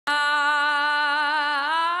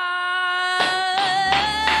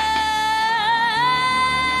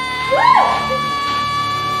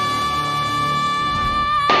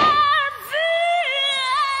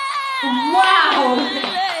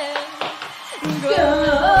Hello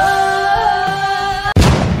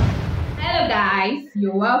guys,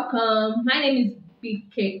 you're welcome. My name is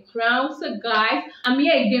BK Crown. So guys, I'm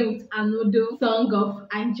here again with another song of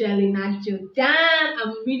Angelina Jordan.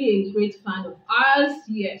 I'm really a great fan of ours,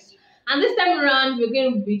 yes. And this time around, we're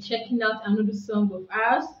going to be checking out another song of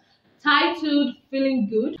ours titled Feeling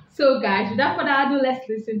Good. So guys, without further ado, let's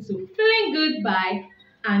listen to Feeling Good by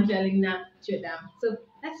Angelina Jordan. So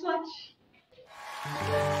let's watch.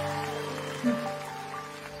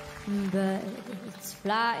 Birds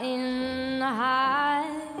flying high,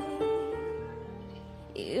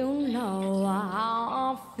 you know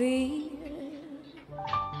how I feel.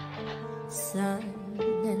 Sun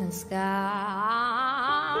in the sky,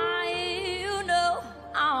 you know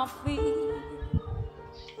how I feel.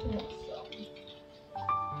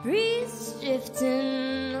 Breeze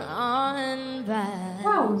drifting on by,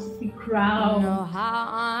 Wow, the crowd. you know how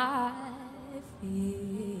I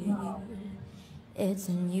feel. Wow. It's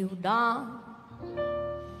a new dawn,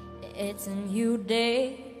 it's a new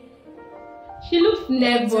day. She looks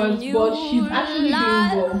nervous, but she's actually doing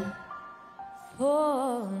well.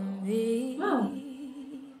 For me, Wow.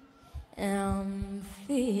 and I'm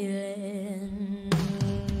feeling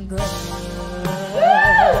good.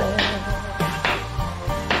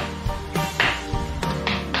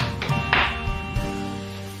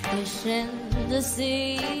 Fish in the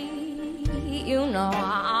sea, you know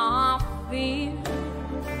how I feel.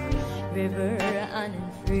 River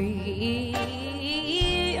running free,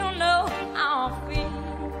 you know how I feel.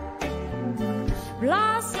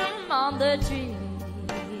 Blossom on the tree,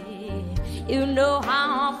 you know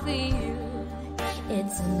how I feel.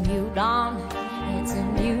 It's a new dawn, it's a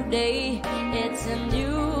new day, it's a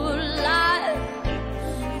new life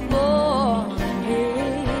for me,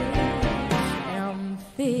 and I'm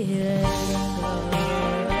feeling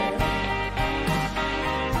good.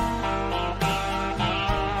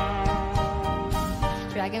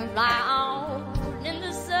 Dragonfly out in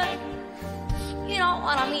the sun, you know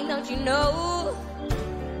what I mean, don't you know?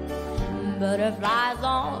 Butterflies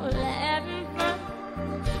all having fun,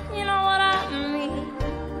 you know what I mean.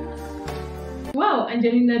 Wow,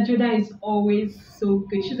 Angelina Jordan is always so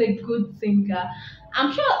good. She's a good singer.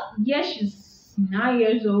 I'm sure, yes, she's 9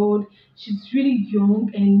 years old. She's really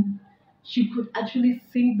young and she could actually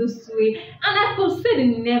sing this way. And I could see the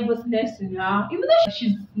nervousness in her. Even though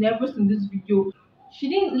she's nervous in this video, she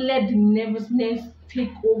didn't let the nervousness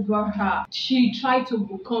take over her. She tried to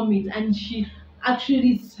overcome it and she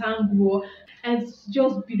actually sang well. And it's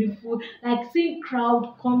just beautiful. Like seeing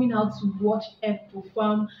crowd coming out to watch her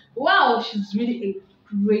perform. Wow, she's really a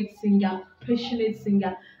great singer, passionate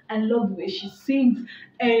singer. I love the way she sings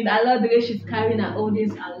and I love the way she's carrying her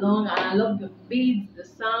audience along and I love the beats, the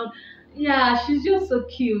sound. Yeah, she's just so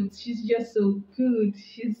cute. She's just so good.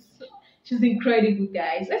 She's incredible,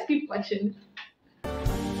 guys. Let's keep watching.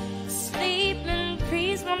 Sleeping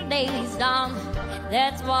peaceful days down,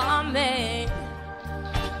 that's what I meant.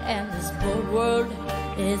 And this bold world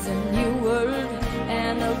is a new world,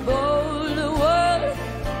 and a bold world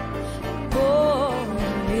for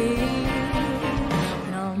me.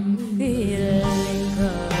 And I'm feeling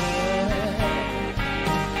good.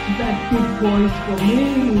 That good voice for me.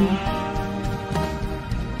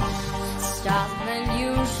 Stars when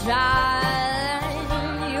you shine,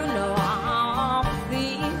 you know how I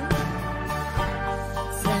feel.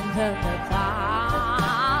 Center the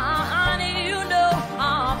cloud, you know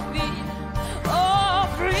how I feel. Oh,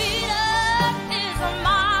 freedom is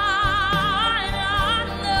mine, I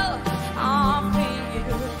know how I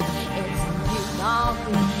feel. It's a new dawn,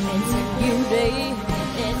 it's a new day,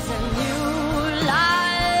 it's a new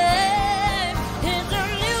life. It's a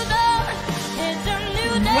new dawn, it's a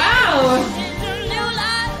new day. Wow. It's a new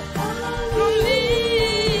life for me.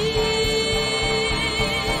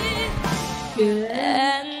 Good.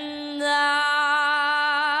 And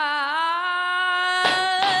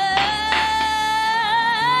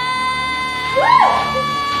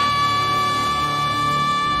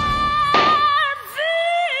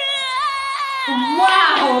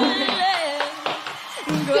Wow.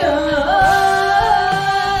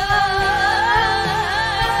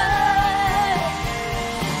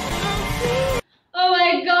 Oh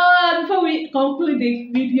my god, before we conclude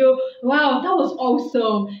the video, wow, that was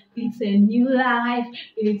awesome. It's a new life,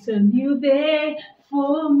 it's a new day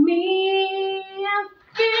for me. I'm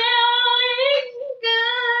feeling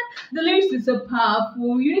good. The lyrics is so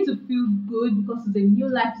powerful. You need to feel good because it's a new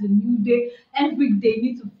life, it's a new day. Every day you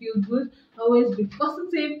need to feel good, always be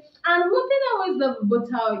positive. And one thing I always love about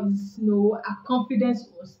her is her confidence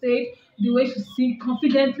on stage, the way she sings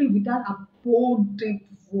confidently without a bold deep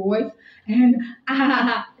voice, and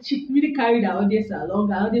she really carried our audience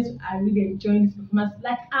along. Our audience are really enjoying this performance,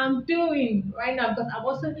 like I'm doing right now, because I'm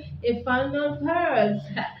also a fan of hers.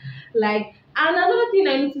 Like, and another thing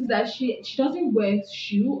I noticed is that she doesn't wear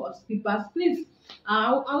shoe or slippers. Please,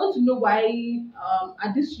 I want to know why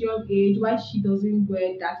at this young age why she doesn't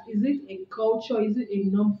wear that. Is it a culture? Is it a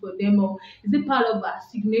norm for them, or is it part of her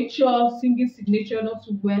signature, singing signature, not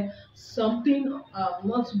to wear something,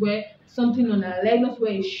 not to wear something on her leg, not to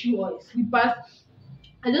wear a shoe or a slippers?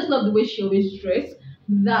 I just love the way she always dressed.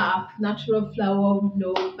 That natural flower,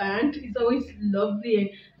 band is always lovely, and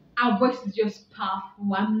her voice is just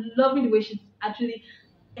powerful. I'm loving the way she's actually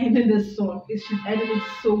ending the song. She's ending it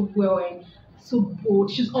so well and so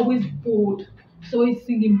bold. She's always bold. She's always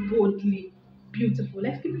singing boldly. Beautiful.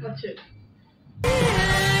 Let's keep watching.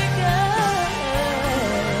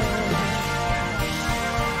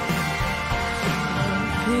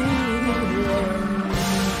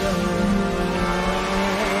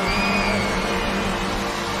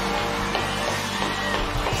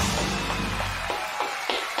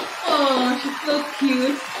 Oh, she's so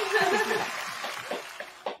cute.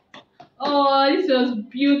 Oh, this was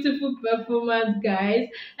beautiful performance, guys.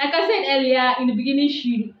 Like I said earlier, in the beginning,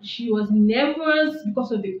 she was nervous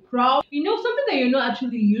because of the crowd. Something that you're not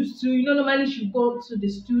actually used to. Normally she go to the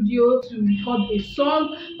studio to record a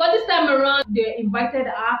song, but this time around, they invited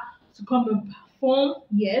her to come and perform.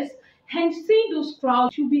 Yes. And seeing those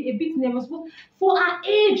crowds, she'll be a bit nervous. But for her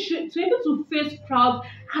age, to be able to face crowds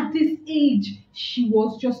at this age, she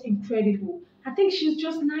was just incredible. I think she's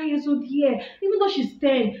just 9 years old here, even though she's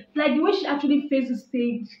 10. Like the way she actually faced the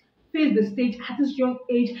stage at this young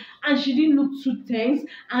age, and she didn't look too tense,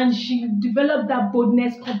 and she developed that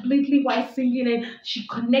boldness completely while singing, and she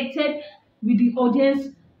connected with the audience,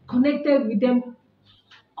 connected with them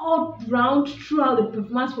all round throughout the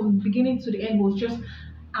performance from the beginning to the end was just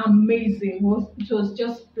amazing. It was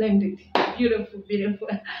just splendid. Beautiful, beautiful.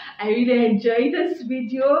 I really enjoyed this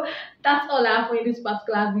video. That's all I have for in this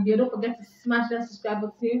particular video. Don't forget to smash that subscribe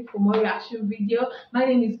button for more reaction video. My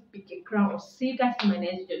name is BK Crown. See you guys in my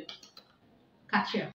next video. Catch ya.